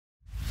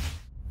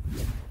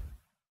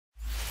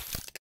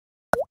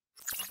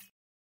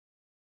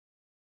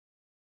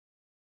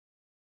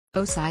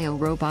OSOYOO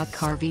Robot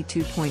Car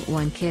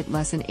V2.1 Kit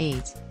Lesson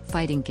 8,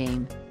 Fighting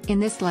Game. In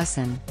this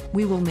lesson,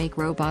 we will make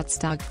robots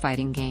dog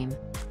fighting game.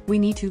 We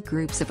need two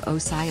groups of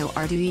OSOYOO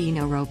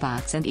Arduino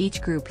robots and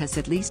each group has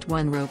at least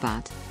one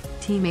robot.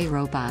 Team A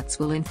robots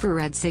will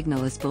infrared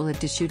signal as bullet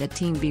to shoot at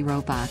Team B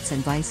robots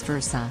and vice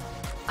versa.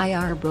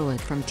 IR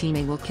bullet from Team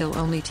A will kill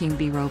only Team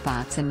B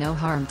robots and no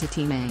harm to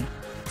Team A.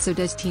 So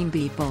does Team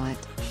B bullet.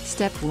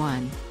 Step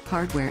 1,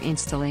 Hardware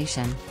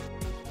Installation.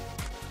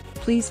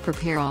 Please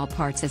prepare all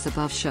parts as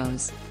above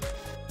shows.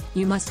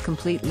 You must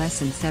complete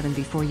lesson 7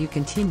 before you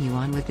continue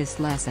on with this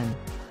lesson.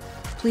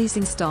 Please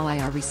install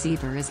IR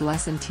receiver as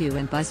lesson 2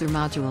 and buzzer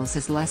modules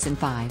as lesson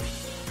 5.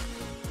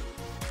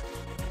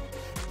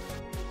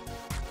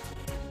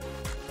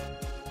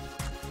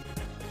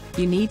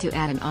 You need to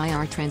add an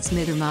IR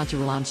transmitter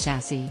module on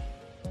chassis.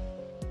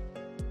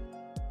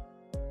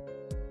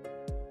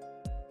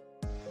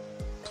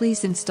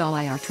 Please install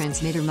IR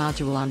transmitter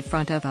module on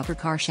front of upper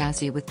car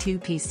chassis with 2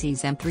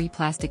 PCs and 3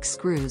 plastic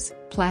screws,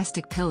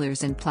 plastic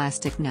pillars and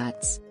plastic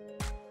nuts.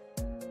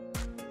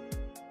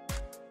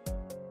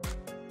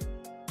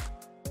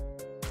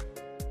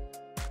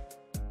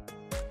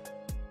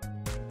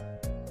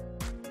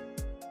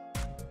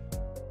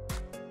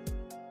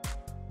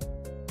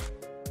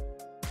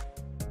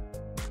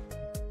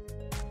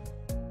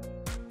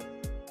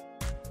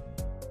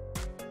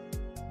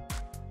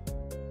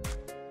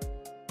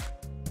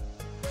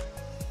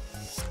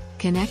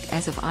 Connect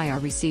as of IR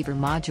receiver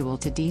module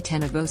to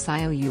D10 of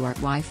OSOYOO UART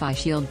Wi-Fi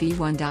Shield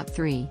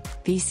V1.3,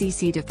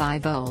 VCC to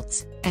 5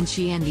 volts, and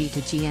GND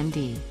to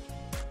GND.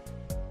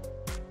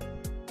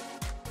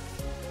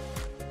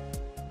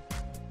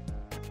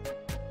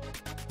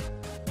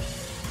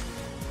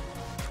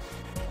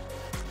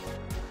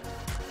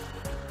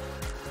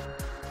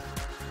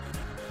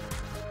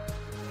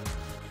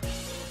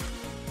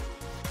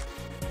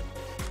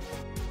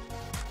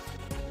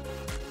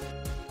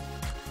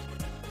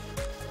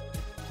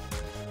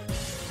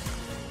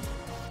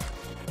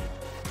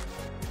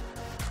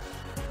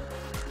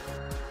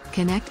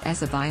 Connect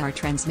as of IR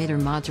transmitter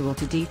module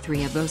to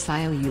D3 of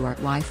OSOYOO UART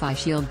Wi-Fi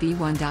Shield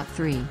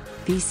V1.3,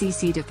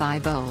 VCC to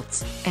 5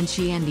 volts, and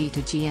GND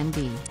to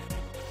GND.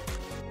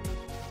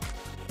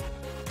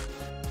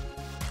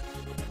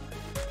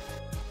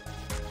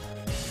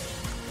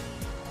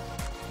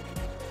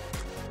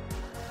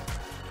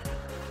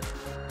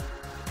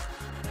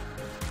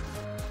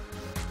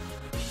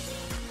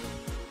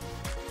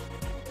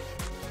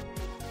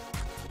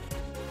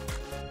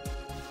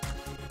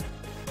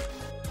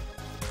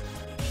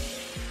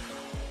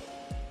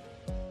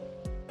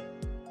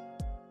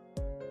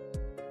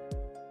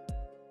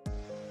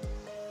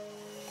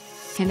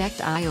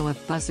 Connect I/O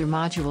of buzzer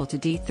module to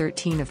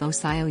D13 of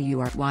OSOYOO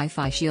UART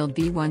Wi-Fi Shield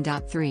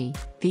V1.3,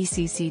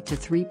 VCC to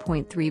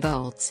 3.3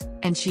 volts,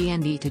 and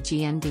GND to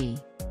GND.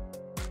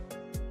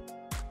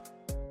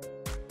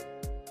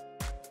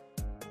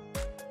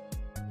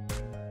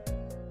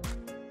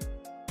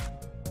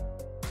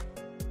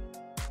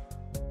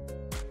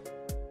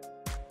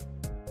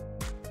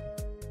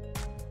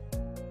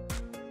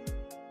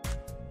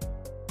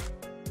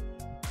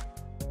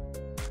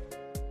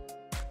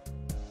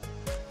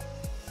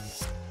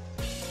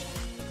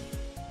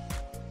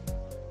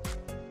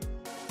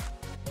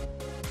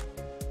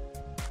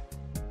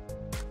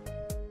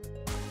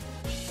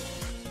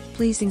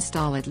 Please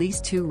install at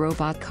least 2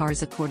 robot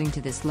cars according to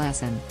this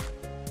lesson.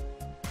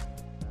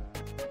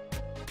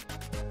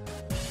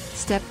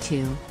 Step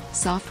 2,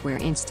 Software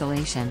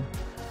Installation.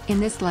 In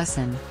this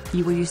lesson,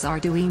 you will use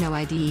Arduino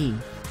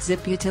IDE,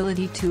 Zip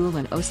Utility Tool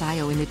and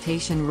OSOYOO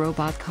Imitation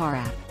Robot Car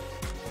app.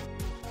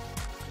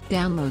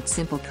 Download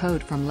simple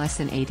code from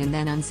lesson 8 and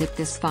then unzip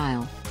this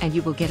file, and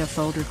you will get a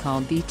folder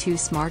called V2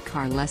 Smart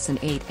Car Lesson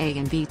 8A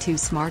and V2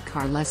 Smart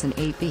Car Lesson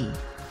 8B.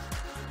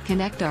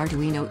 Connect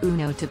Arduino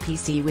Uno to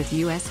PC with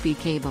USB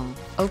cable,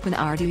 open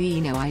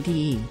Arduino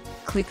IDE,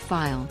 click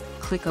File,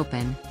 click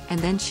Open, and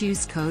then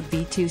choose code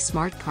V2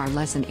 Smart Car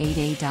Lesson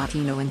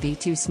 8A.Uno and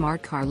V2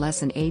 Smart Car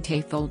Lesson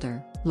 8A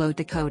folder, load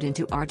the code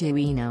into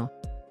Arduino.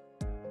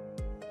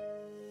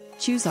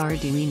 Choose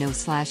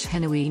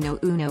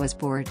Arduino/Arduino Uno as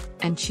port,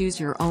 and choose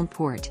your own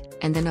port,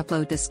 and then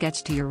upload the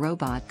sketch to your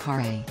robot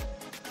car A.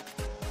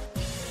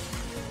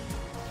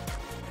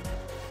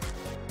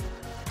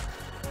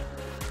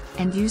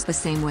 And use the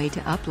same way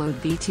to upload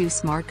V2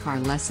 Smart Car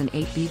Lesson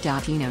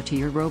 8B.Uno to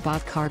your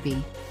robot car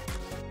B.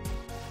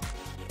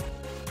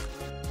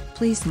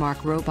 Please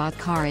mark robot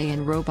car A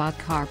and robot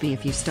car B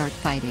if you start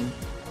fighting.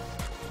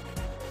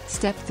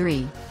 Step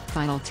 3,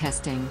 Final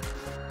Testing.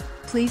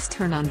 Please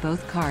turn on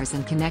both cars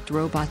and connect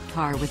robot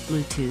car with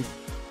Bluetooth.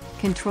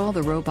 Control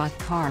the robot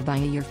car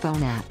via your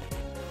phone app.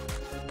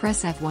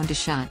 Press F1 to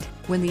shut.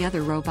 When the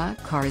other robot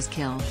car is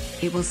killed,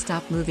 it will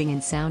stop moving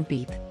and sound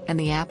beep, and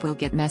the app will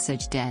get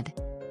message dead.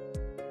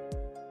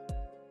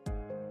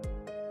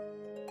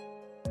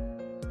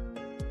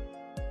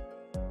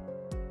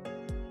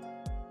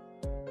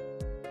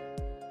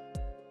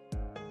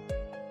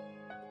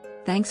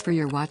 Thanks for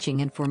your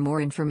watching, and for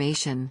more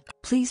information,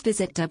 please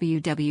visit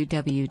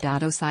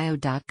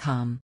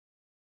www.osoyoo.com.